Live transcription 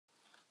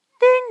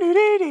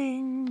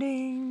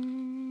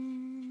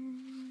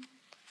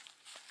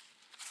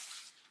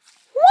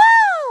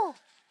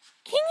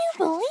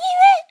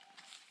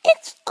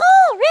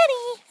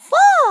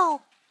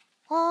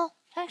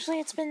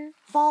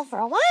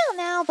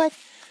but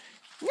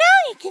now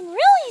you can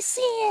really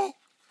see it.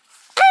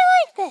 I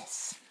like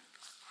this.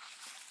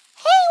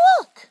 Hey,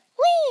 look!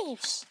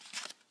 Leaves!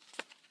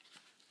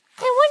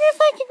 I wonder if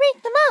I can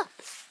rake them up.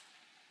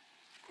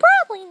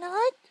 Probably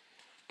not.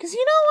 Because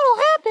you know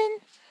what'll happen?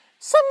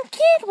 Some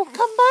kid will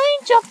come by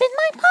and jump in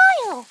my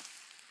pile.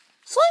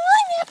 So I'm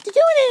going to have to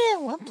do it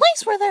in a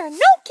place where there are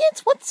no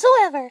kids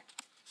whatsoever.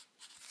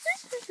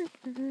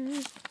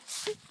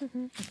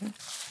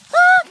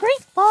 Ah,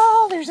 great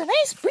fall. There's a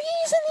nice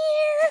breeze in the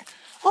air.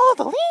 All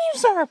the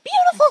leaves are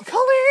beautiful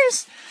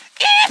colors.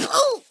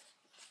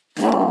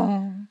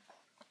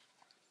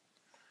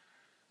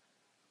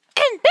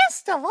 And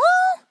best of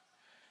all,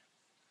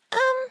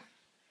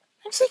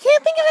 actually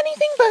can't think of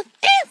anything, but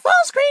it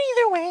falls great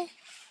either way.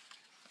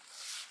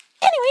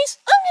 Anyways,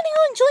 I'm gonna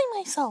go enjoy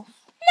myself.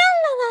 La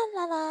la la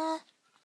la la.